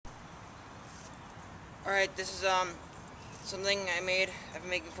Alright, this is something I've been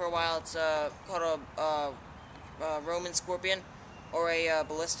making for a while. It's called a Roman Scorpion, or a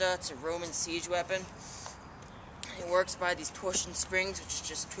Ballista. It's a Roman siege weapon. It works by these torsion springs, which is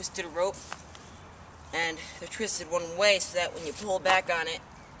just twisted rope, and they're twisted one way so that when you pull back on it,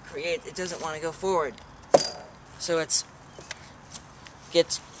 it doesn't want to go forward. So it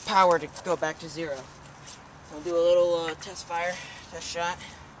gets power to go back to zero. We'll do a little test shot.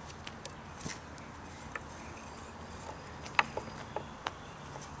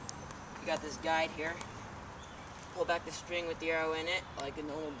 You got this guide here. Pull back the string with the arrow in it, like a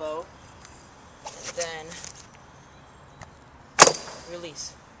normal bow, and then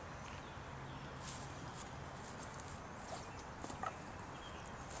release.